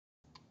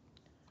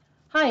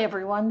Hi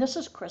everyone, this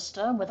is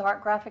Krista with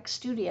Art Graphics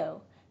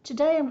Studio.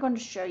 Today I'm going to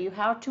show you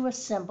how to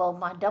assemble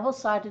my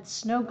double-sided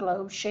snow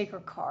globe shaker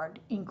card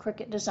in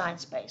Cricut Design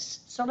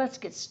Space. So let's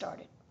get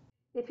started.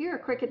 If you're a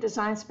Cricut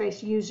Design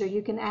Space user,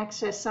 you can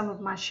access some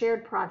of my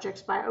shared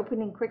projects by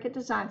opening Cricut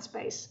Design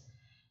Space,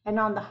 and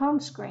on the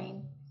home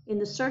screen in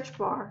the search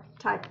bar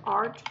type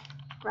Art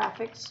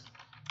Graphics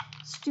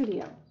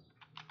Studio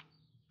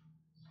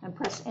and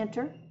press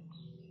enter.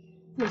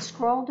 Then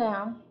scroll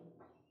down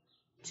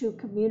to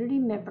Community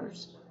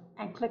Members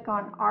and click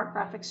on Art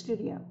Graphics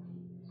Studio.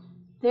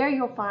 There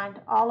you'll find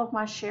all of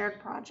my shared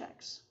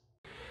projects.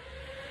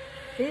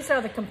 These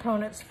are the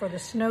components for the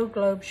Snow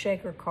Globe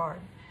Shaker card.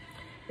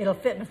 It'll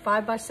fit in a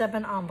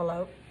 5x7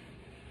 envelope.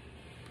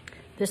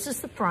 This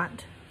is the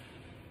front.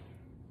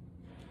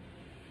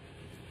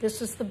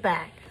 This is the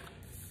back.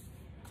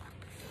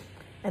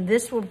 And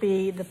this will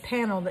be the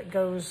panel that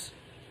goes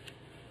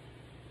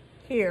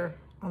here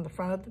on the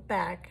front of the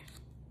back.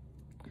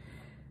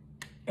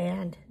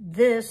 And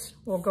this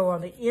will go on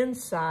the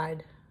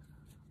inside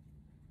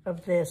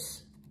of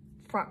this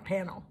front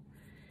panel.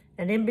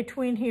 And in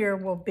between here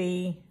will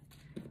be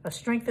a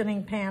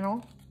strengthening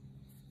panel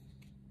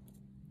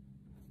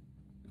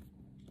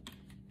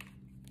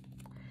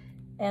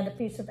and a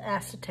piece of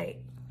acetate.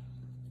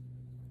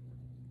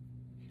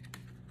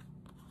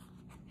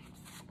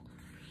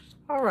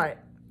 All right.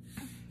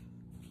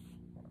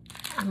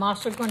 I'm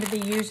also going to be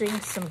using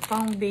some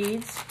foam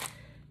beads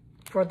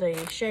for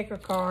the shaker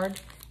card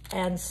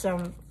and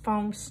some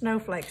foam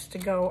snowflakes to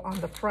go on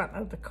the front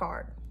of the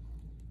card.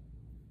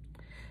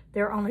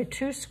 There are only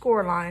 2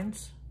 score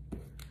lines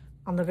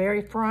on the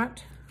very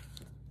front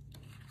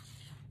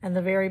and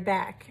the very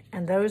back,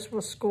 and those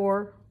will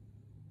score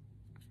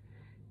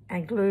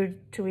and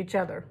glued to each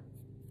other.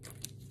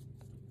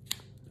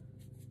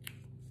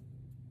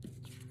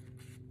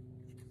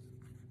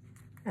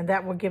 And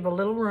that will give a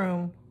little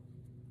room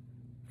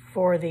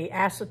for the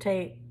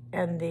acetate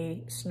and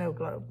the snow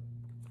globe.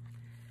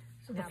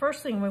 So the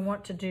first thing we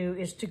want to do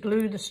is to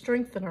glue the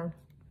strengthener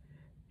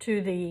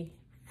to the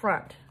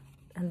front.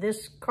 And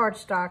this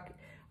cardstock,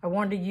 I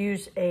wanted to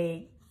use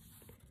a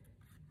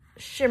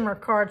shimmer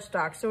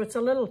cardstock, so it's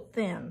a little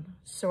thin.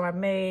 So I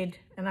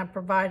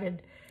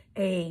provided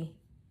a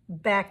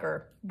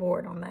backer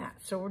board on that.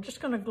 So we're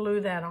just going to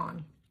glue that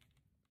on.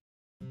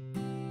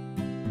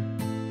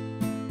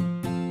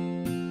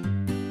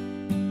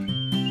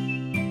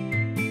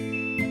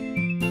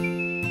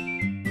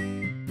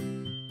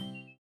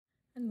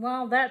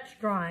 While that's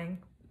drying,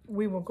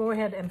 we will go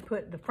ahead and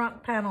put the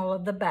front panel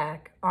of the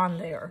back on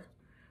there,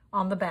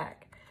 on the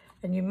back.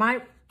 And you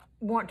might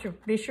want to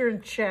be sure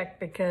and check,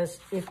 because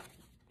if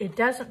it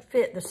doesn't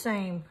fit the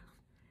same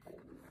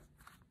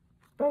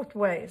both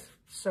ways.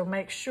 So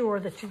make sure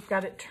that you've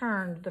got it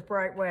turned the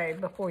right way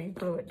before you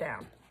glue it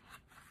down.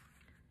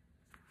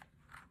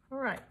 All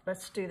right,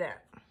 let's do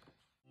that.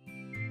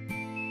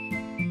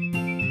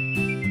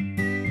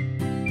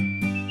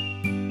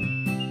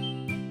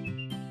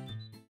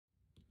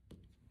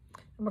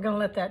 We're going to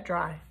let that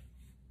dry.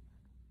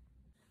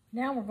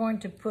 Now we're going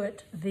to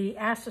put the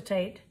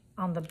acetate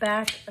on the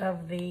back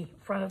of the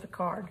front of the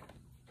card.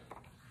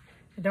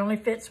 It only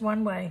fits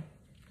one way.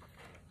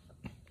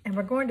 And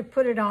we're going to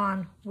put it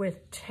on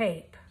with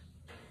tape,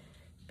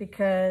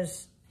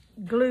 because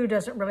glue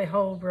doesn't really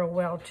hold real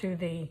well to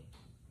the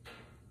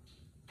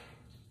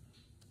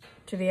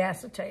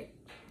acetate.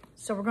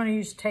 So we're going to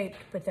use tape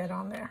to put that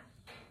on there.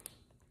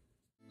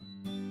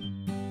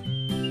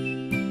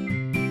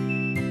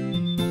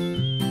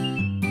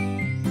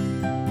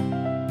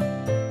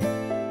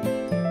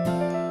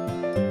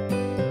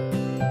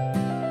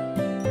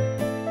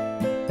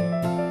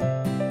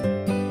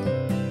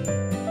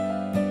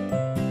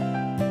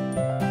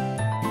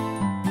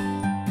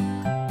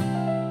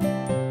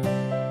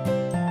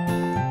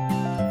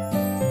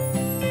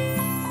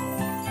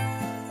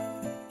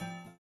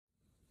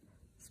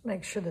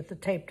 Make sure that the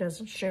tape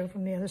doesn't show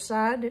from the other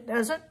side. It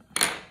doesn't.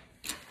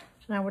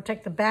 So now we'll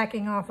take the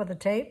backing off of the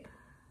tape.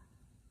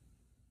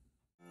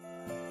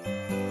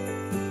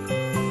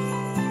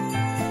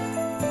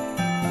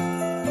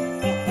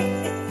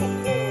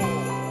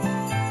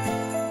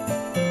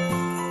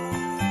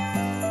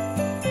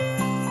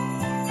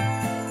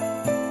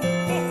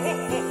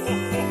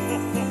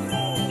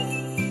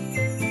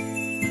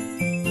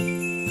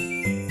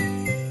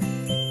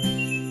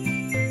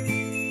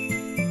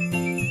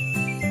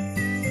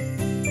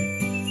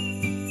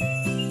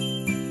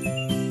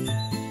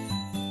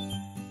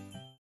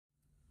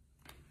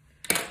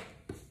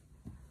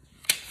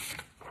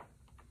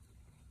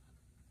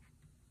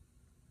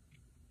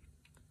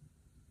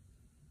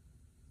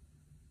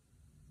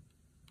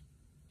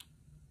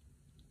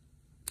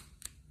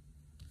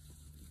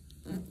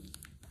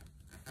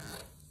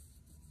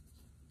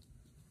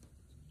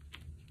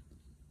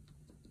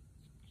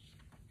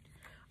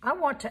 I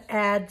want to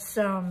add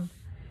some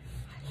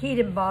heat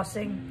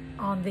embossing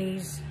on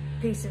these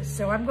pieces,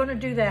 so I'm going to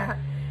do that,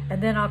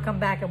 and then I'll come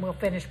back and we'll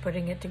finish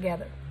putting it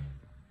together.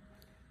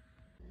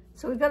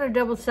 So we've got a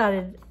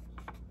double-sided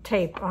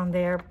tape on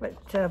there, but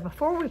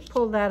before we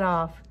pull that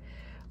off,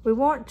 we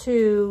want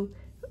to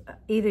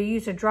either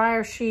use a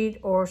dryer sheet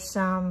or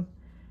some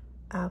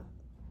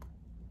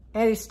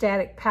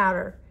anti-static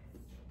powder,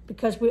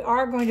 because we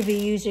are going to be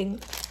using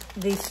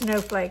these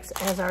snowflakes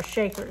as our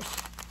shakers,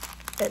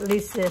 at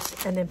least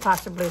this, and then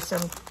possibly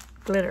some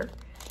glitter.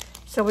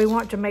 So we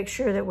want to make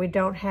sure that we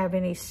don't have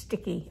any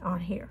sticky on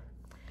here.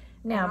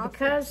 Now,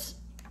 because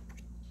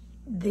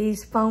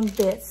these foam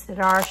bits that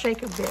are our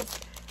shaker bits,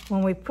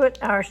 when we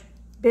put our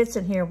bits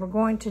in here, we're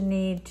going to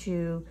need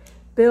to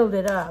build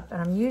it up.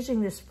 And I'm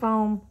using this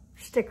foam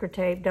sticker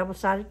tape,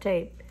 double-sided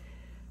tape,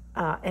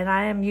 and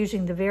I am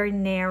using the very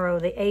narrow,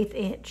 the 1/8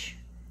 inch,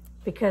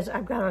 because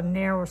I've got a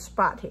narrow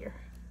spot here.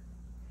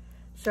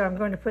 So I'm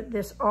going to put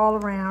this all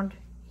around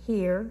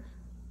here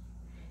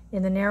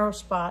in the narrow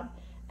spot,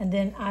 and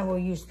then I will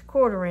use the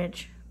 1/4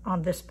 inch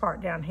on this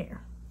part down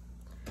here.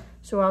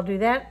 So I'll do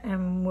that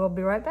and we'll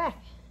be right back.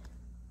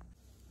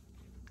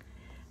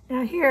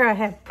 Now here I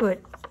have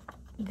put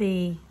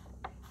the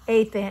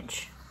 1/8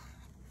 inch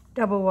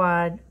double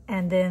wide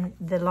and then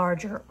the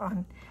larger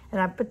on,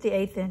 and I put the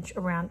 1/8 inch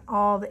around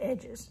all the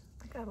edges.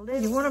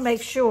 You want to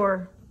make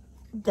sure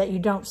that you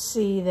don't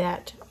see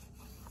that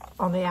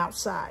on the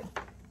outside.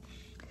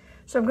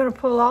 So I'm going to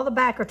pull all the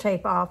backer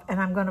tape off, and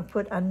I'm going to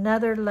put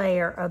another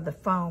layer of the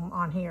foam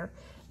on here,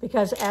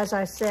 because as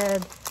I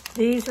said,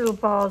 these little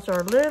balls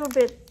are a little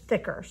bit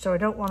thicker, so I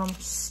don't want them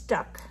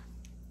stuck.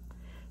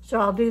 So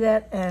I'll do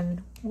that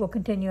and we'll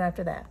continue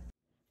after that.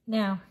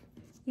 Now,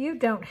 you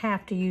don't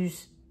have to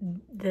use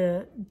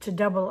to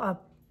double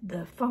up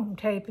the foam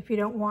tape if you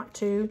don't want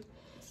to.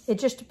 It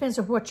just depends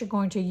on what you're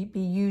going to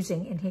be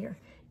using in here.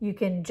 You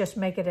can just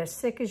make it as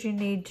thick as you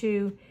need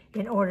to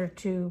in order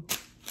to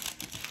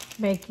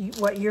make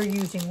what you're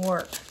using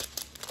work.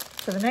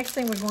 So the next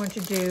thing we're going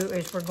to do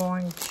is we're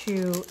going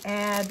to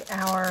add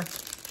our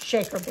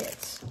shaker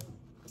bits.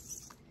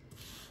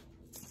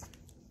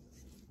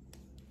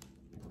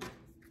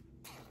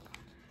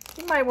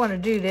 You might want to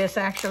do this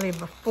actually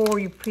before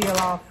you peel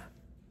off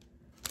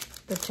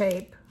the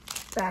tape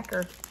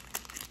backer,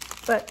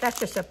 but that's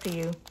just up to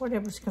you,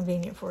 whatever's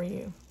convenient for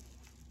you.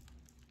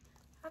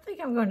 I think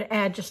I'm going to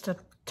add just a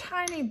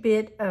tiny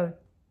bit of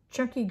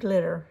chunky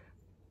glitter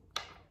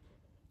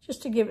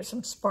just to give it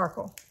some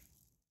sparkle.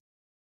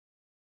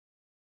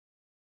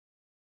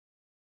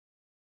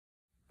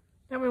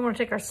 Now we want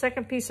to take our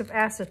second piece of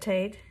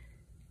acetate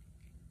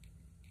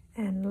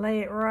and lay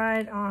it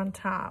right on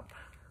top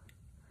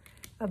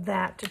of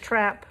that to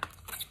trap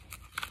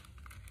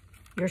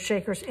your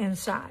shakers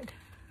inside.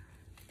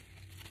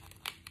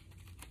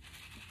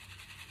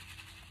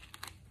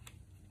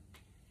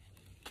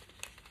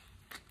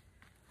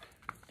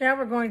 Now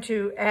we're going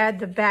to add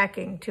the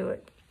backing to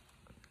it,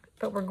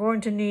 but we're going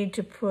to need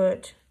to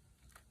put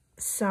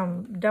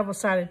some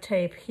double-sided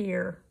tape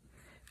here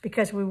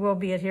because we will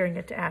be adhering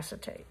it to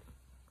acetate.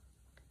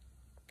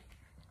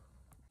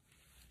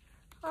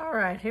 All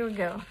right, here we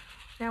go.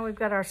 Now we've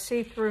got our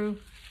see-through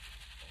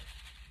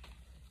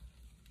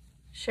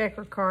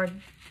shaker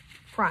card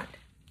front.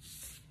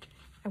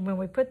 And when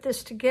we put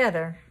this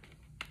together,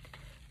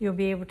 you'll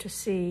be able to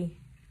see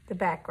the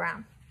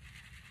background.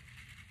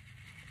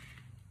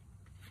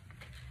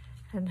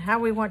 And how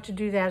we want to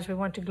do that is we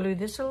want to glue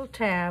this little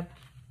tab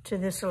to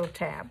this little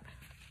tab,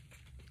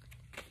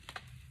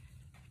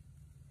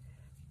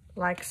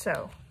 like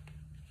so.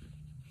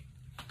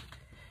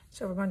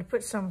 So we're going to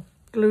put some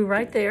glue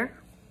right there.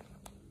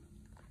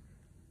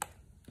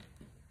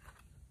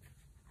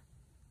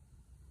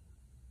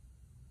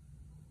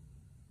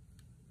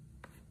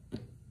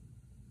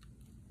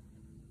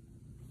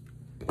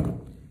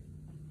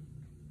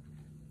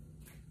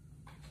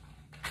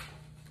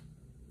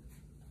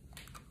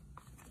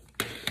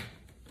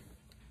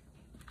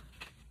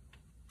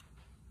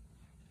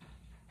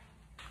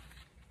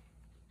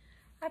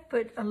 I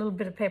put a little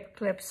bit of paper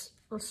clips,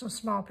 some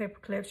small paper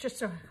clips, just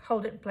to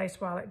hold it in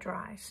place while it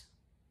dries.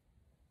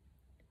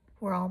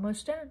 We're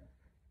almost done.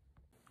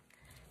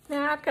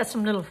 Now I've got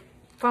some little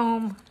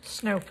foam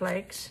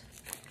snowflakes,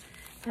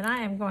 and I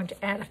am going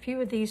to add a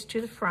few of these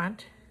to the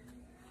front.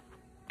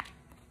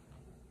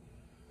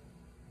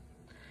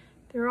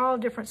 They're all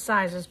different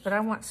sizes, but I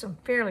want some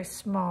fairly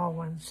small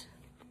ones.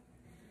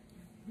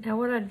 Now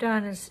what I've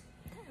done is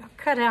I've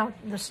cut out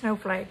the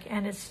snowflake,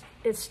 and it's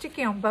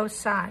sticky on both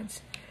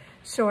sides.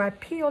 So I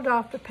peeled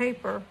off the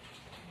paper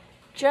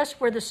just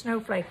where the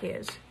snowflake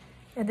is,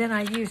 and then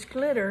I used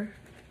glitter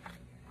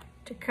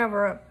to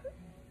cover up.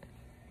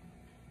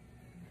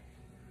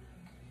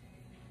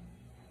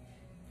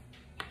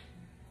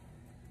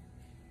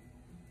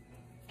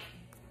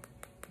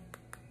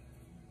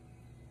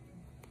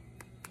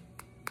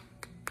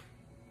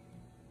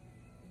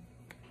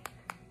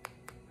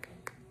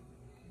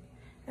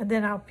 And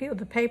then I'll peel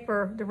the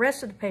paper, the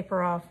rest of the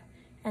paper off,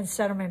 and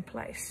set them in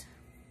place.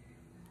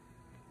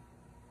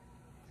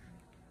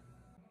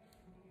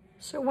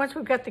 So once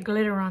we've got the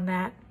glitter on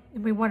that,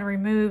 we want to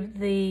remove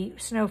the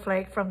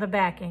snowflake from the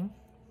backing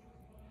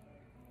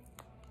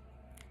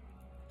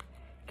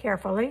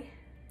carefully.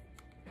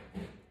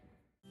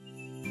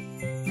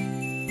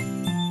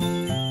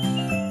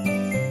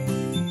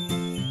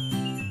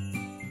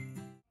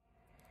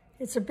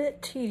 It's a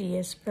bit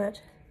tedious,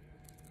 but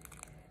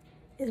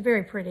it's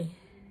very pretty.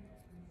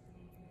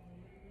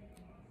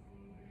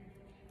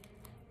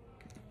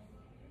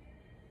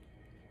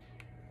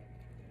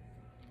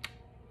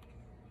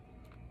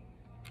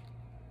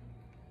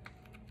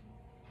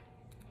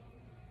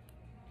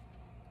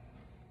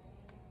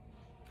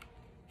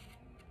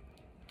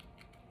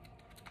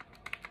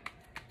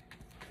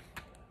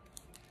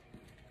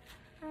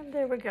 And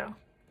there we go.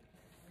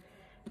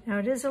 Now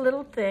it is a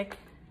little thick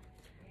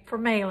for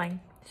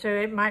mailing, so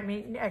it might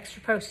mean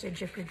extra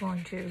postage if you're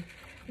going to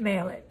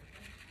mail it.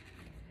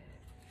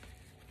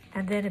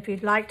 And then if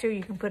you'd like to,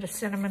 you can put a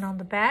cinnamon on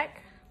the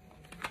back.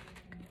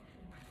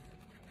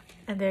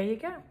 And there you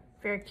go.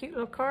 Very cute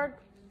little card.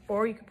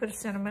 Or you can put a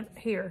cinnamon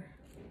here,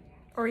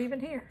 or even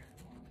here.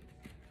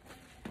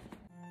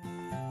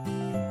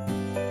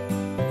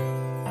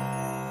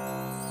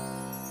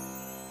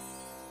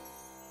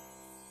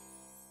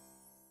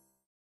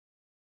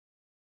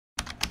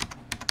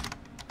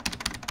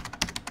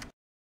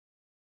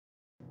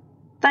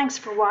 Thanks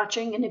for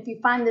watching, and if you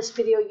find this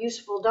video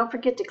useful, don't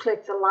forget to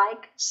click the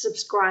like,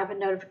 subscribe, and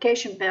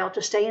notification bell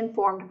to stay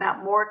informed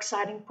about more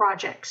exciting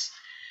projects.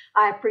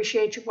 I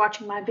appreciate you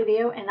watching my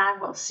video, and I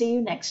will see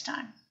you next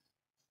time.